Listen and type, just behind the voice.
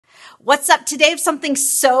What's up? Today I have something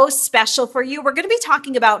so special for you. We're going to be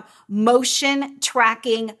talking about motion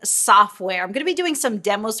tracking software. I'm going to be doing some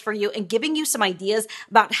demos for you and giving you some ideas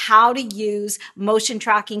about how to use motion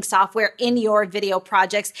tracking software in your video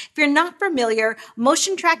projects. If you're not familiar,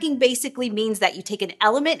 motion tracking basically means that you take an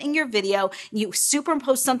element in your video, you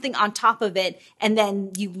superimpose something on top of it, and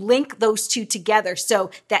then you link those two together. So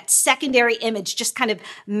that secondary image just kind of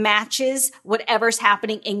matches whatever's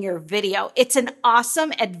happening in your video. It's an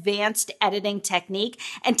awesome advanced editing technique.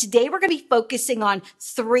 And today we're going to be focusing on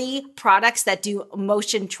 3 products that do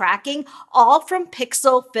motion tracking, all from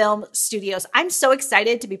Pixel Film Studios. I'm so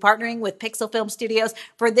excited to be partnering with Pixel Film Studios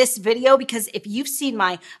for this video because if you've seen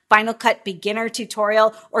my Final Cut beginner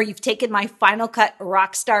tutorial or you've taken my Final Cut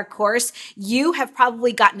Rockstar course, you have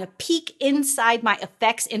probably gotten a peek inside my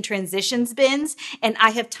effects and transitions bins. And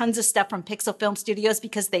I have tons of stuff from Pixel Film Studios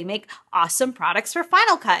because they make awesome products for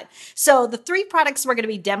Final Cut. So the 3 products we're going to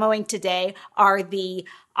be demoing today are the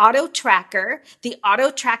Auto Tracker, the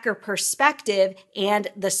Auto Tracker Perspective, and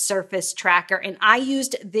the Surface Tracker. And I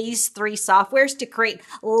used these 3 softwares to create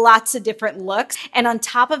lots of different looks. And on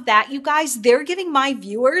top of that, you guys, they're giving my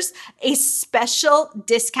viewers a special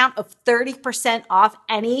discount of 30% off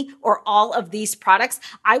any or all of these products.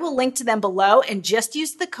 I will link to them below and just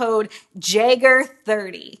use the code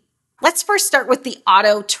JAGGER30. Let's first start with the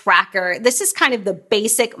Auto Tracker. This is kind of the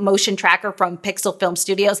basic motion tracker from Pixel Film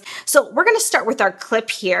Studios. So we're going to start with our clip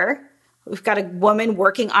here. We've got a woman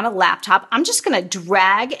working on a laptop. I'm just going to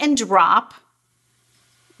drag and drop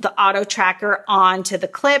the Auto Tracker onto the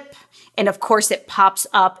clip. And of course, it pops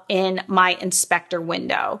up in my inspector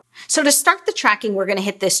window. So to start the tracking, we're going to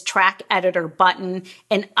hit this track editor button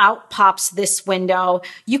and out pops this window.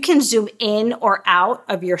 You can zoom in or out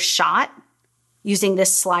of your shot using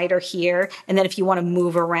this slider here. And then if you want to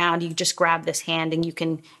move around, you just grab this hand and you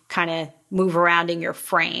can kind of move around in your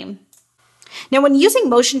frame. Now, when using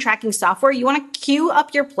motion tracking software, you want to cue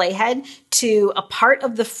up your playhead to a part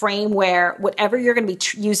of the frame where whatever you're going to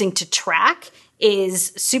be using to track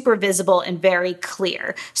is super visible and very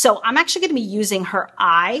clear. So I'm actually going to be using her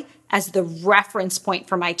eye as the reference point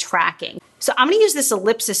for my tracking. So I'm going to use this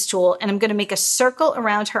ellipsis tool and I'm going to make a circle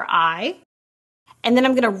around her eye. And then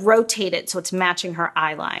I'm going to rotate it so it's matching her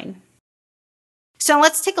eye line. So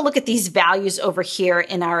let's take a look at these values over here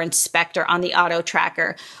in our inspector on the Auto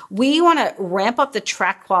Tracker. We want to ramp up the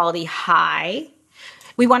track quality high.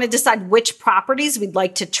 We want to decide which properties we'd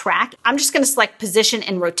like to track. I'm just going to select position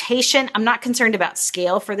and rotation. I'm not concerned about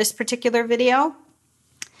scale for this particular video.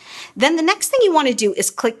 Then the next thing you want to do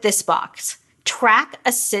is click this box, Track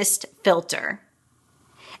Assist Filter.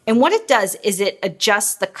 And what it does is it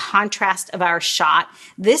adjusts the contrast of our shot.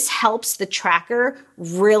 This helps the tracker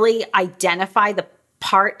really identify the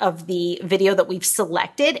part of the video that we've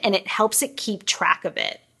selected, and it helps it keep track of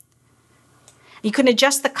it. You can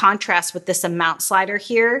adjust the contrast with this amount slider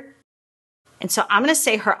here. And so I'm going to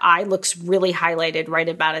say her eye looks really highlighted right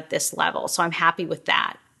about at this level. So I'm happy with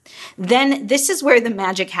that. Then this is where the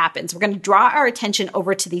magic happens. We're going to draw our attention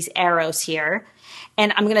over to these arrows here.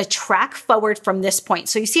 And I'm going to track forward from this point.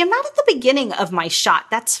 So you see, I'm not at the beginning of my shot.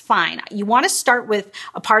 That's fine. You want to start with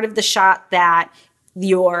a part of the shot that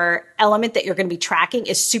your element that you're going to be tracking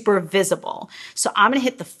is super visible. So I'm going to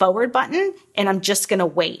hit the forward button and I'm just going to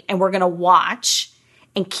wait. And we're going to watch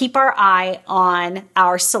and keep our eye on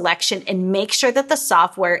our selection and make sure that the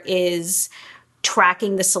software is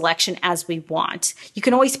tracking the selection as we want. You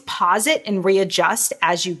can always pause it and readjust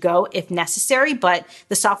as you go if necessary, but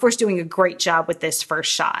the software is doing a great job with this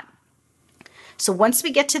first shot. So once we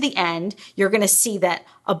get to the end, you're going to see that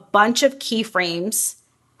a bunch of keyframes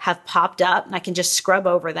have popped up and I can just scrub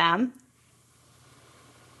over them.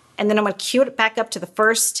 And then I'm going to cue it back up to the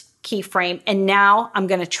first keyframe and now I'm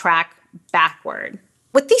going to track backward.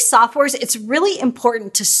 With these softwares, it's really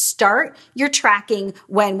important to start your tracking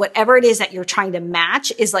when whatever it is that you're trying to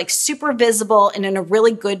match is like super visible and in a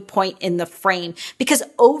really good point in the frame, because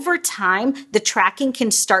over time, the tracking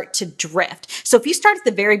can start to drift. So if you start at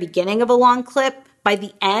the very beginning of a long clip, by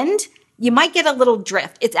the end, you might get a little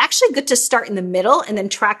drift. It's actually good to start in the middle and then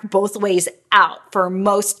track both ways out for a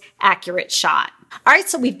most accurate shot. All right,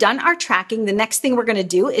 so we've done our tracking. The next thing we're going to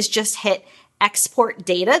do is just hit Export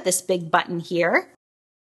Data, this big button here.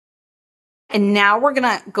 And now we're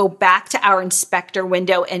going to go back to our inspector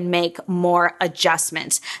window and make more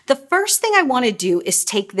adjustments. The first thing I want to do is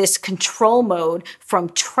take this control mode from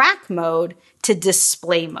track mode to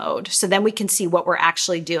display mode. So then we can see what we're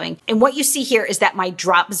actually doing. And what you see here is that my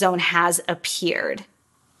drop zone has appeared.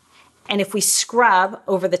 And if we scrub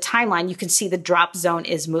over the timeline, you can see the drop zone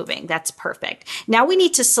is moving. That's perfect. Now we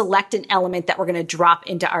need to select an element that we're going to drop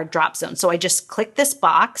into our drop zone. So I just click this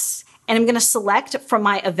box And I'm gonna select from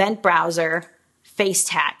my event browser, face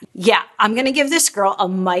tat. Yeah, I'm gonna give this girl a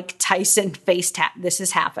Mike Tyson face tat. This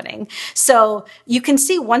is happening. So you can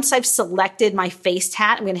see once I've selected my face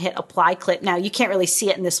tat, I'm gonna hit apply clip. Now you can't really see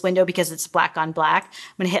it in this window because it's black on black.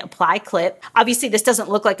 I'm gonna hit apply clip. Obviously this doesn't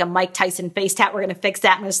look like a Mike Tyson face tat. We're gonna fix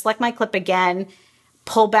that. I'm gonna select my clip again,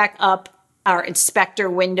 pull back up our inspector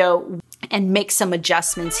window and make some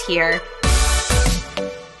adjustments here.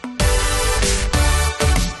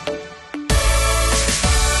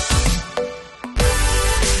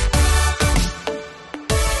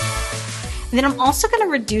 And then I'm also gonna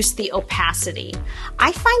reduce the opacity.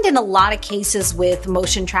 I find in a lot of cases with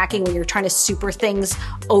motion tracking when you're trying to super things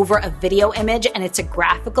over a video image and it's a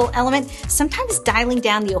graphical element, sometimes dialing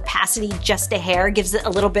down the opacity just a hair gives it a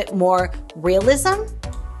little bit more realism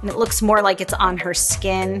and it looks more like it's on her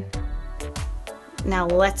skin. Now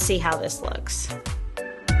let's see how this looks.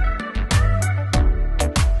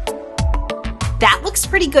 That looks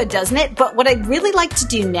pretty good, doesn't it? But what I'd really like to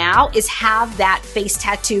do now is have that face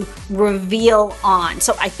tattoo reveal on.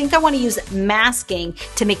 So I think I want to use masking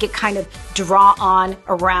to make it kind of draw on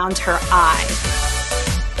around her eye.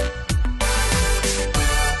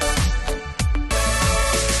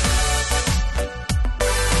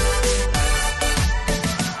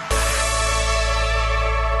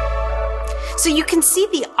 So you can see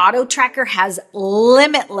the auto tracker has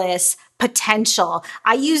limitless potential.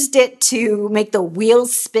 I used it to make the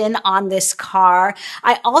wheels spin on this car.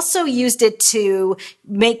 I also used it to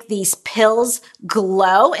make these pills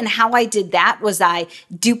glow. And how I did that was I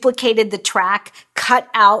duplicated the track, cut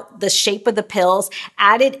out the shape of the pills,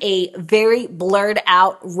 added a very blurred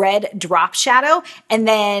out red drop shadow, and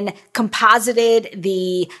then composited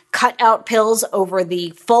the cut out pills over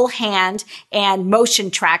the full hand and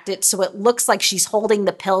motion tracked it so it looks like she's holding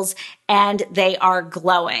the pills and they are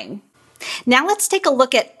glowing. Now let's take a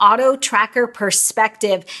look at Auto Tracker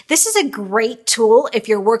Perspective. This is a great tool if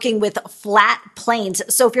you're working with flat planes.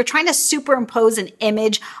 So if you're trying to superimpose an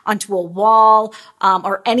image onto a wall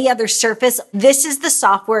or any other surface, this is the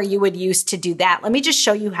software you would use to do that. Let me just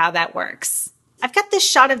show you how that works. I've got this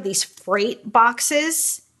shot of these freight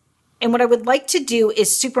boxes, and what I would like to do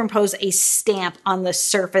is superimpose a stamp on the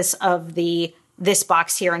surface of this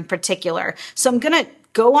box here in particular. So I'm gonna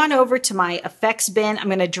go on over to my effects bin. I'm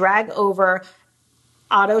gonna drag over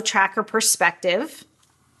Auto Tracker Perspective.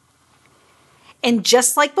 And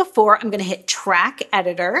just like before, I'm gonna hit Track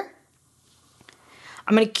Editor.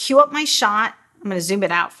 I'm gonna queue up my shot. I'm gonna zoom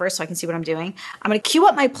it out first so I can see what I'm doing. I'm gonna queue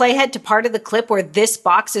up my playhead to part of the clip where this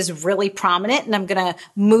box is really prominent, and I'm gonna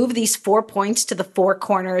move these 4 points to the 4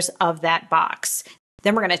 corners of that box.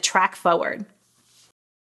 Then we're gonna track forward.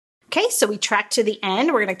 Okay, so we track to the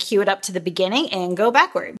end. We're gonna queue it up to the beginning and go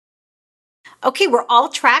backward. Okay, we're all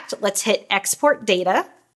tracked. Let's hit Export Data.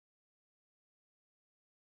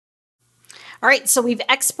 All right, so we've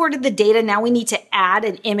exported the data. Now we need to add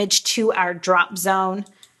an image to our drop zone.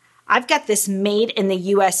 I've got this Made in the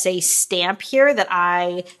USA stamp here that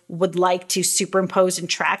I would like to superimpose and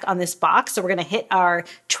track on this box. So we're gonna hit our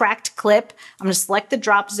tracked clip. I'm gonna select the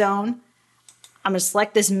drop zone. I'm gonna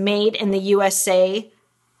select this Made in the USA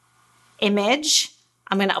image.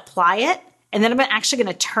 I'm gonna apply it, and then I'm actually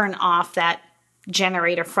gonna turn off that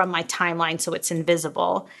generator from my timeline so it's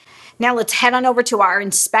invisible. Now let's head on over to our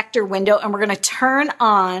inspector window, and we're gonna turn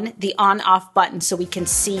on the on-off button so we can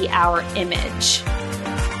see our image.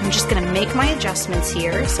 I'm just gonna make my adjustments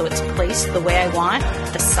here so it's placed the way I want,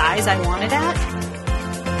 the size I want it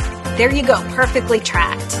at. There you go, perfectly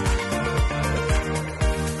tracked.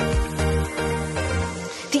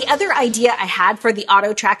 The other idea I had for the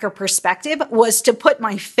Auto Tracker Perspective was to put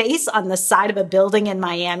my face on the side of a building in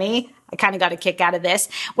Miami. I kind of got a kick out of this.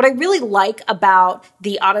 What I really like about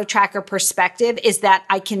the Auto Tracker Perspective is that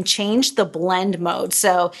I can change the blend mode.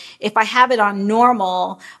 So if I have it on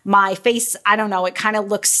normal, my face, I don't know, it kind of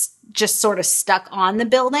looks just sort of stuck on the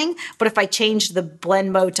building. But if I change the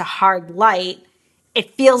blend mode to hard light,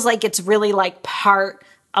 it feels like it's really like part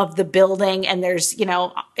of the building, and there's, you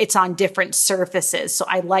know, it's on different surfaces. So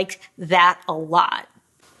I like that a lot.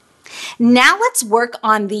 Now let's work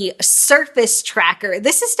on the surface tracker.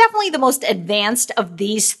 This is definitely the most advanced of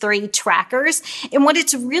these 3 trackers. And what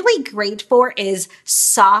it's really great for is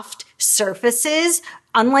soft surfaces.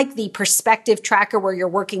 Unlike the perspective tracker where you're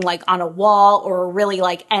working like on a wall or a really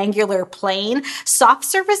like angular plane, soft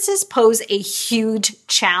surfaces pose a huge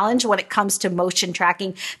challenge when it comes to motion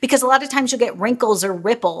tracking because a lot of times you'll get wrinkles or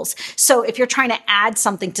ripples. So if you're trying to add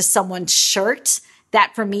something to someone's shirt,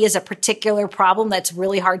 that for me is a particular problem that's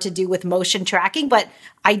really hard to do with motion tracking, but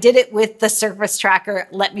I did it with the surface tracker.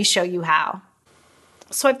 Let me show you how.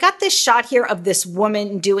 So I've got this shot here of this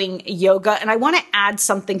woman doing yoga, and I want to add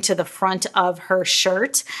something to the front of her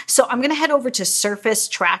shirt. So I'm going to head over to Surface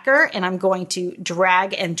Tracker, and I'm going to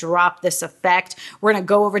drag and drop this effect. We're going to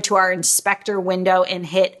go over to our inspector window and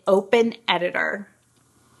hit Open Editor.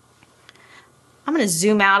 I'm going to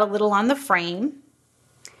zoom out a little on the frame.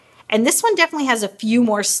 And this one definitely has a few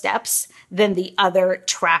more steps than the other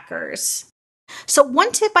trackers. So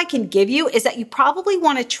one tip I can give you is that you probably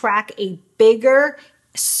want to track a bigger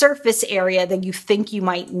surface area than you think you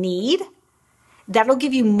might need. That'll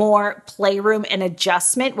give you more playroom and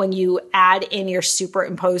adjustment when you add in your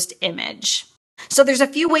superimposed image. So there's a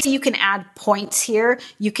few ways you can add points here.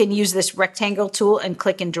 You can use this rectangle tool and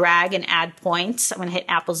click and drag and add points. I'm going to hit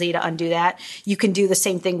Apple Z to undo that. You can do the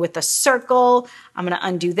same thing with the circle. I'm going to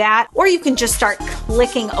undo that. Or you can just start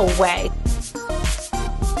clicking away.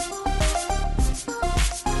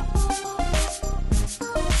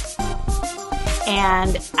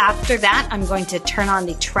 And after that, I'm going to turn on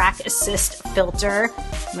the Track Assist filter.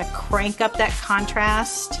 I'm going to crank up that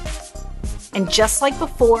contrast. And just like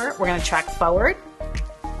before, we're going to track forward.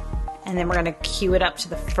 And then we're going to cue it up to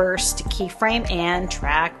the first keyframe and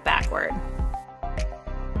track backward.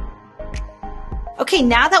 Okay,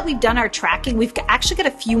 now that we've done our tracking, we've actually got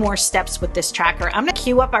a few more steps with this tracker. I'm gonna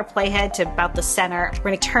cue up our playhead to about the center. We're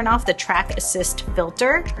gonna turn off the Track Assist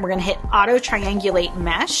filter. We're gonna hit Auto Triangulate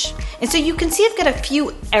Mesh. And so you can see I've got a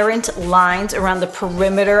few errant lines around the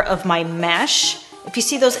perimeter of my mesh. If you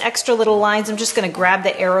see those extra little lines, I'm just gonna grab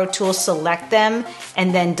the arrow tool, select them,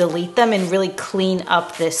 and then delete them and really clean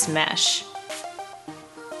up this mesh.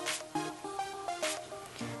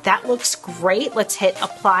 That looks great. Let's hit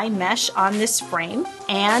Apply Mesh on this frame,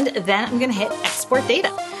 and then I'm gonna hit Export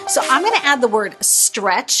Data. So I'm gonna add the word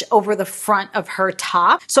stretch over the front of her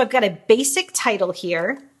top. So I've got a basic title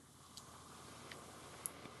here,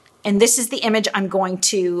 and this is the image I'm going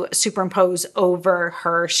to superimpose over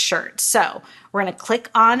her shirt. So we're gonna click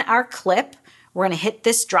on our clip. We're gonna hit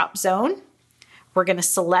this drop zone. We're gonna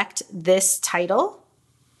select this title.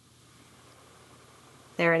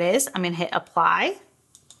 There it is. I'm gonna hit Apply.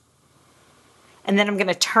 And then I'm going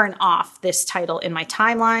to turn off this title in my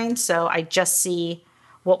timeline so I just see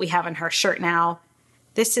what we have on her shirt now.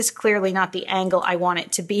 This is clearly not the angle I want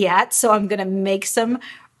it to be at, so I'm going to make some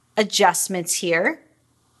adjustments here.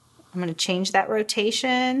 I'm going to change that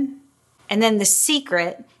rotation. And then the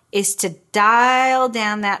secret is to dial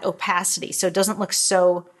down that opacity so it doesn't look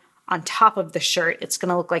so on top of the shirt. It's going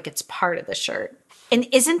to look like it's part of the shirt. And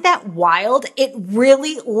isn't that wild? It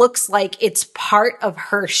really looks like it's part of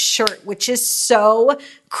her shirt, which is so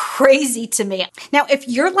crazy to me. Now, if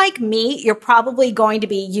you're like me, you're probably going to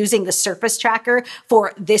be using the Surface Tracker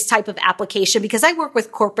for this type of application because I work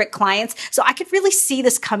with corporate clients. So I could really see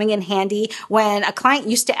this coming in handy when a client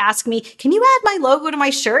used to ask me, can you add my logo to my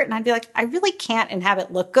shirt? And I'd be like, I really can't and have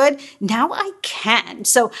it look good. Now I can.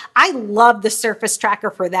 So I love the Surface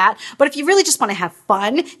Tracker for that. But if you really just want to have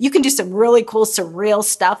fun, you can do some really cool surreal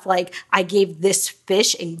stuff. Like I gave this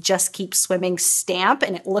fish a Just Keep Swimming stamp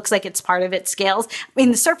and it looks like it's part of its scales. I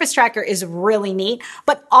mean, the Surface Tracker is really neat,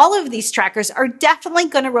 but all of these trackers are definitely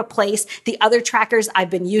going to replace the other trackers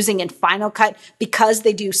I've been using in Final Cut because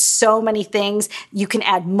they do so many things. You can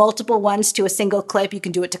add multiple ones to a single clip. You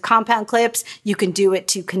can do it to compound clips. You can do it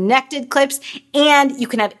to connected clips, and you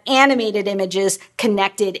can have animated images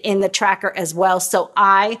connected in the tracker as well. So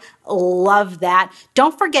I love that.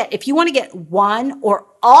 Don't forget, if you want to get one or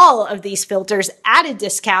all of these filters at a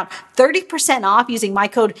discount, 30% off using my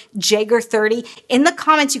code Jager30. In the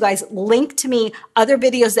comments, you guys, link to me other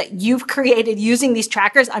videos that you've created using these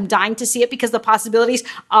trackers. I'm dying to see it because the possibilities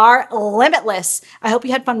are limitless. I hope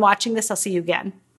you had fun watching this. I'll see you again.